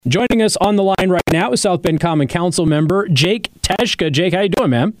Joining us on the line right now is South Bend Common Council member Jake Teshka. Jake, how you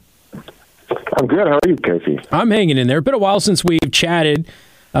doing, man? I'm good. How are you, Casey? I'm hanging in there. Been a while since we've chatted.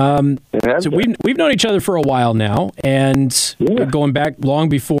 So we've known each other for a while now, and going back long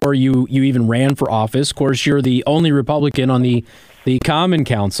before you even ran for office. Of course, you're the only Republican on the Common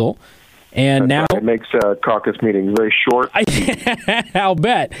Council. And now it makes caucus meetings very short. I'll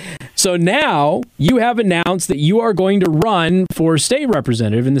bet. So now you have announced that you are going to run for state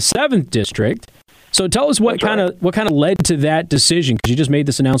representative in the 7th district. So tell us what kind of led to that decision, because you just made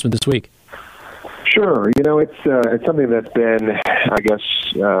this announcement this week. Sure. It's something that's been, I guess,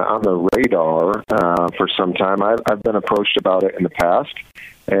 on the radar for some time. I've been approached about it in the past,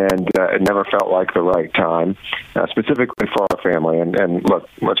 and it never felt like the right time, specifically for our family. And look,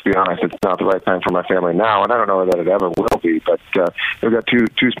 let's be honest, it's not the right time for my family now, and I don't know that it ever will be. But we've got two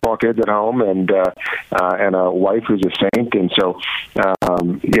small kids at home, and a wife who's a saint, and so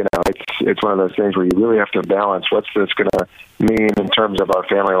it's one of those things where you really have to balance what's this going to mean in terms of our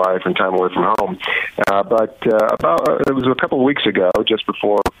family life and time away from home. It was a couple of weeks ago, just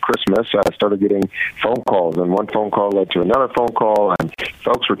before Christmas, I started getting phone calls, and one phone call led to another phone call, and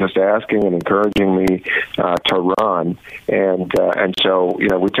folks were just asking and encouraging me to run. And so,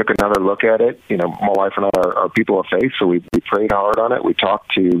 we took another look at it. My wife and I are people of faith, so we prayed hard on it. We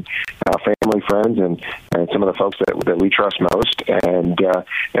talked to family, friends, and some of the folks that we trust most, and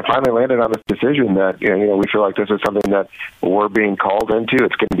finally landed on this decision that, we feel like this is something that we're being called into.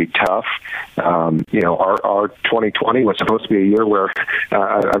 It's going to be tough. Our 2020 was supposed to be a year where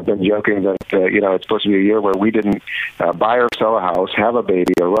I've been joking that, it's supposed to be a year where we didn't buy or sell a house, have a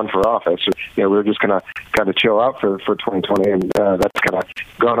baby, or run for office. We were just going to kind of chill out for 2020, and that's kind of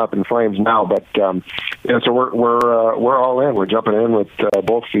gone up in flames now. But, so we're all in. We're jumping in with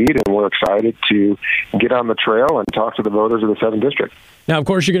both feet, and we're excited to get on the trail and talk to the voters of the 7th District. Now, of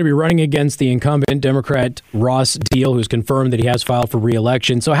course, you're going to be running against the incumbent Democrat Ross Deal, who's confirmed that he has filed for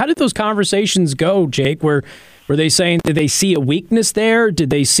reelection. So how did those conversations go, Jake? Were they saying, did they see a weakness there?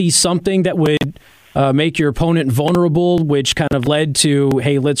 Did they see something that would make your opponent vulnerable, which kind of led to,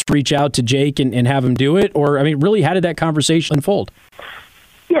 hey, let's reach out to Jake and have him do it? Or, really, how did that conversation unfold?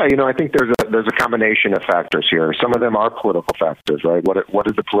 Yeah, I think there's a combination of factors here. Some of them are political factors, right? What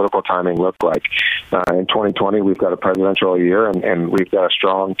does the political timing look like? In 2020, we've got a presidential year, and we've got a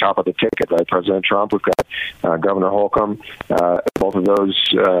strong top of the ticket, right? President Trump, we've got Governor Holcomb. Both of those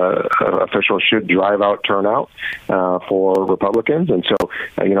officials should drive out turnout for Republicans, and so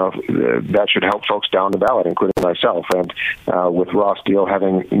that should help folks down the ballot, including myself. And with Ross Deal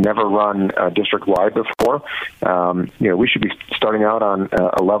having never run district-wide before, we should be starting out on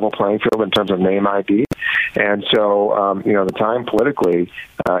a level playing field in terms of name ID. And so, the time politically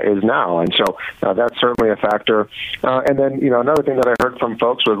is now. And so that's certainly a factor. And then, another thing that I heard from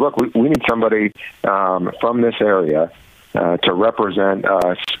folks was, look, we need somebody from this area to represent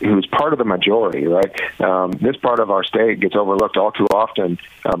us, who's part of the majority, right? This part of our state gets overlooked all too often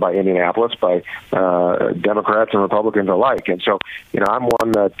by Indianapolis, by Democrats and Republicans alike. And so, I'm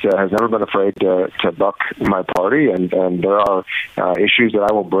one that has never been afraid to buck my party, and there are issues that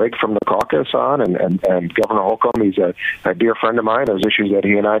I will break from the caucus on, and Governor Holcomb, he's a dear friend of mine. There's issues that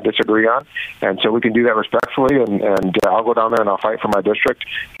he and I disagree on, and so we can do that respectfully, and I'll go down there and I'll fight for my district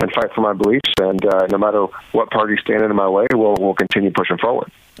and fight for my beliefs, and no matter what party's standing in my way, we'll continue pushing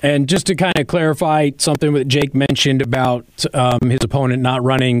forward. And just to kind of clarify something that Jake mentioned about his opponent not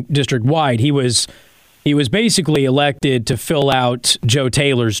running district-wide, he was basically elected to fill out Joe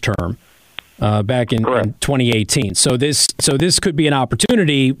Taylor's term back in 2018. So this could be an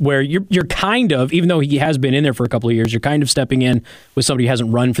opportunity where you're kind of, even though he has been in there for a couple of years, you're kind of stepping in with somebody who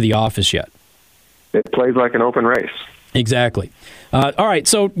hasn't run for the office yet. It plays like an open race. Exactly. All right,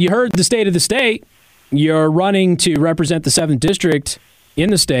 so you heard the state of the state. You're running to represent the 7th District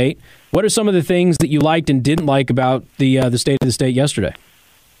in the state. What are some of the things that you liked and didn't like about the state of the state yesterday?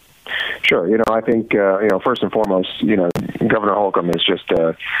 Sure. I think, first and foremost, Governor Holcomb is just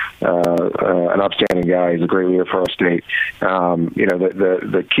an upstanding guy. He's a great leader for our state.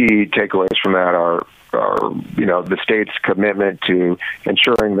 The key takeaways from that are the state's commitment to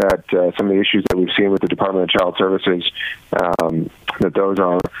ensuring that some of the issues that we've seen with the Department of Child Services, that those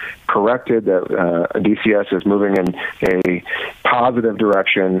are corrected, that DCS is moving in a positive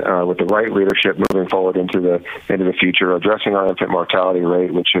direction with the right leadership moving forward into the future, addressing our infant mortality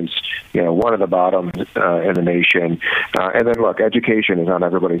rate, which is one of the bottom in the nation. And then look, education is on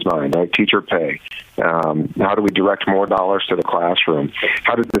everybody's mind, right? Teacher pay. How do we direct more dollars to the classroom?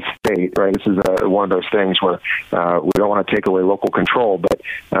 How does the state, right? This is one of those things where we don't want to take away local control, but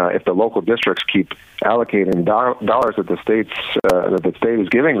if the local districts keep allocating dollars that the state is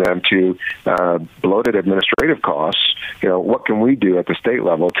giving them to bloated administrative costs, what can we do at the state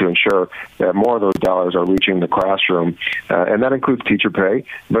level to ensure that more of those dollars are reaching the classroom? And that includes teacher pay,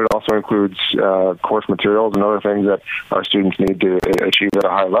 but it also includes course materials and other things that our students need to achieve at a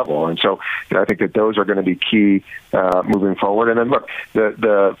high level. And so I think that those are going to be key moving forward. And then look,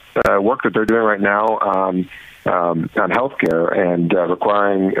 the work that they're doing right now on healthcare and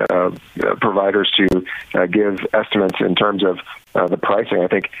requiring providers to give estimates in terms of the pricing. I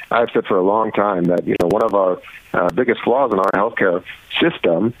think I've said for a long time that one of our biggest flaws in our healthcare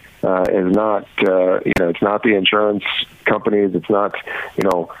system is not it's not the insurance companies, it's not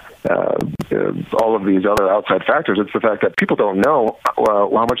all of these other outside factors. It's the fact that people don't know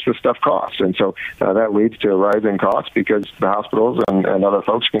how much this stuff costs, and so that leads to a rising costs because the hospitals and other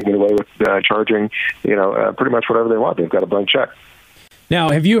folks can get away with charging pretty much whatever they want. They've got a blank check. Now,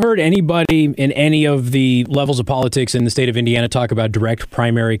 have you heard anybody in any of the levels of politics in the state of Indiana talk about direct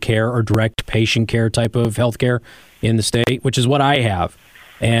primary care or direct patient care type of health care in the state, which is what I have?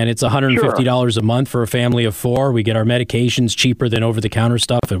 And it's $150 a month for a family of four. We get our medications cheaper than over-the-counter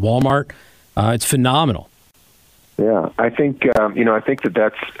stuff at Walmart. It's phenomenal. Yeah, I think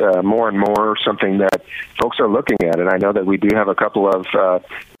that's more and more something that folks are looking at, and I know that we do have a couple of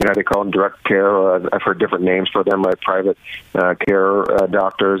they call them direct care, or I've heard different names for them, like private care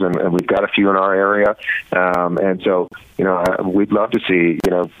doctors, and we've got a few in our area, and so we'd love to see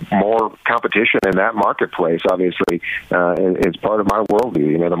more competition in that marketplace. Obviously, is part of my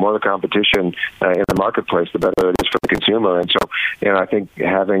worldview. The more the competition in the marketplace, the better it is for the consumer, and so I think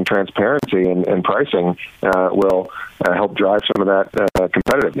having transparency in pricing will help drive some of that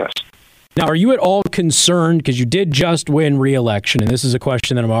competitiveness. Now, are you at all concerned, because you did just win re-election, and this is a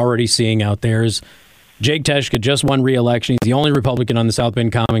question that I'm already seeing out there, is Jake Teshka just won re-election. He's the only Republican on the South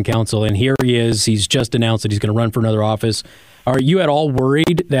Bend Common Council, and here he is. He's just announced that he's going to run for another office. Are you at all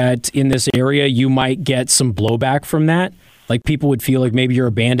worried that in this area you might get some blowback from that? Like people would feel like maybe you're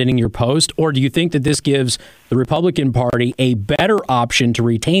abandoning your post? Or do you think that this gives the Republican Party a better option to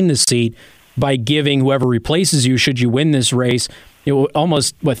retain the seat by giving whoever replaces you, should you win this race,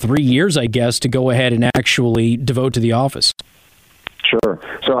 almost 3 years, I guess, to go ahead and actually devote to the office? Sure.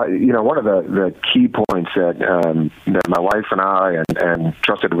 So, one of the key points that my wife and I and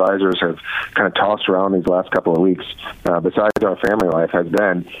trusted advisors have kind of tossed around these last couple of weeks, besides our family life, has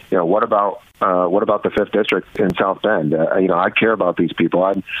been, what about the 5th District in South Bend? I care about these people.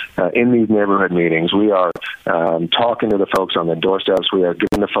 I'm in these neighborhood meetings. We are talking to the folks on the doorsteps. We are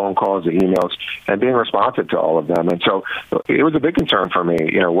giving the phone calls, the emails, and being responsive to all of them. And so it was a big concern for me.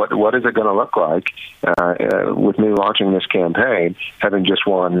 What is it going to look like with me launching this campaign, having just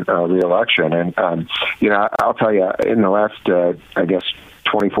won re-election? And, I'll tell you, in the last,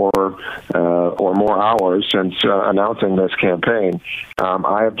 24 or more hours since announcing this campaign,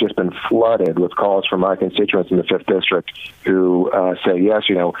 I have just been flooded with calls from my constituents in the 5th District who say, yes,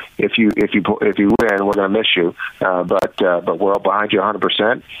 if you win, we're going to miss you, but we're all behind you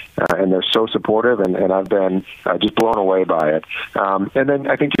 100%, and they're so supportive, and I've been just blown away by it. And then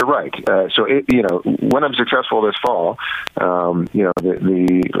I think you're right. So when I'm successful this fall,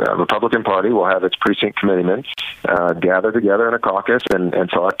 the Republican Party will have its precinct committeemen gather together in a caucus and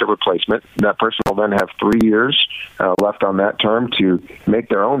select a replacement. That person will then have 3 years left on that term to make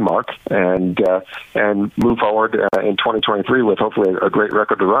their own mark and move forward in 2023 with hopefully a great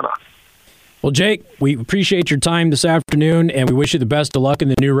record to run on. Well, Jake, we appreciate your time this afternoon, and we wish you the best of luck in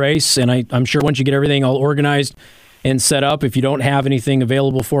the new race. And I'm sure once you get everything all organized and set up, if you don't have anything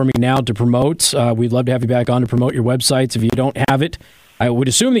available for me now to promote, we'd love to have you back on to promote your websites. If you don't have it, I would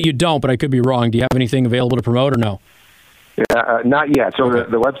assume that you don't, but I could be wrong. Do you have anything available to promote or no? Not yet. So okay.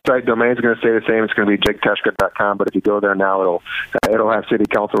 The website domain is going to stay the same. It's going to be jaketeshka.com, but if you go there now, it'll have city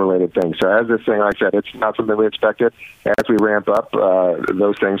council related things. So as this thing, like I said, it's not something we expected. As we ramp up,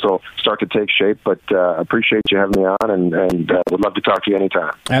 those things will start to take shape. But appreciate you having me on, and would love to talk to you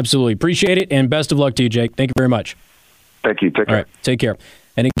anytime. Absolutely. Appreciate it, and best of luck to you, Jake. Thank you very much. Thank you. Take care. All right. Take care.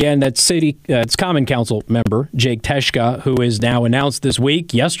 And again, that's it's Common Council member Jake Teshka, who is now announced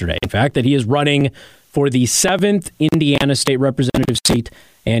yesterday, in fact, that he is running for the 7th Indiana State Representative seat,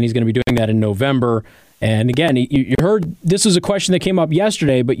 and he's going to be doing that in November. And again, you heard this is a question that came up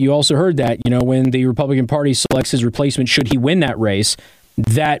yesterday, but you also heard that, when the Republican Party selects his replacement, should he win that race,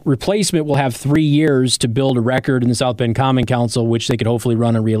 that replacement will have 3 years to build a record in the South Bend Common Council, which they could hopefully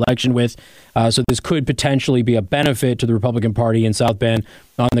run a re-election with. So this could potentially be a benefit to the Republican Party in South Bend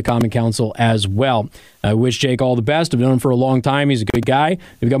on the Common Council as well. I wish Jake all the best. I've known him for a long time. He's a good guy.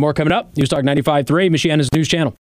 We've got more coming up. News Talk 95.3, Michiana's news channel.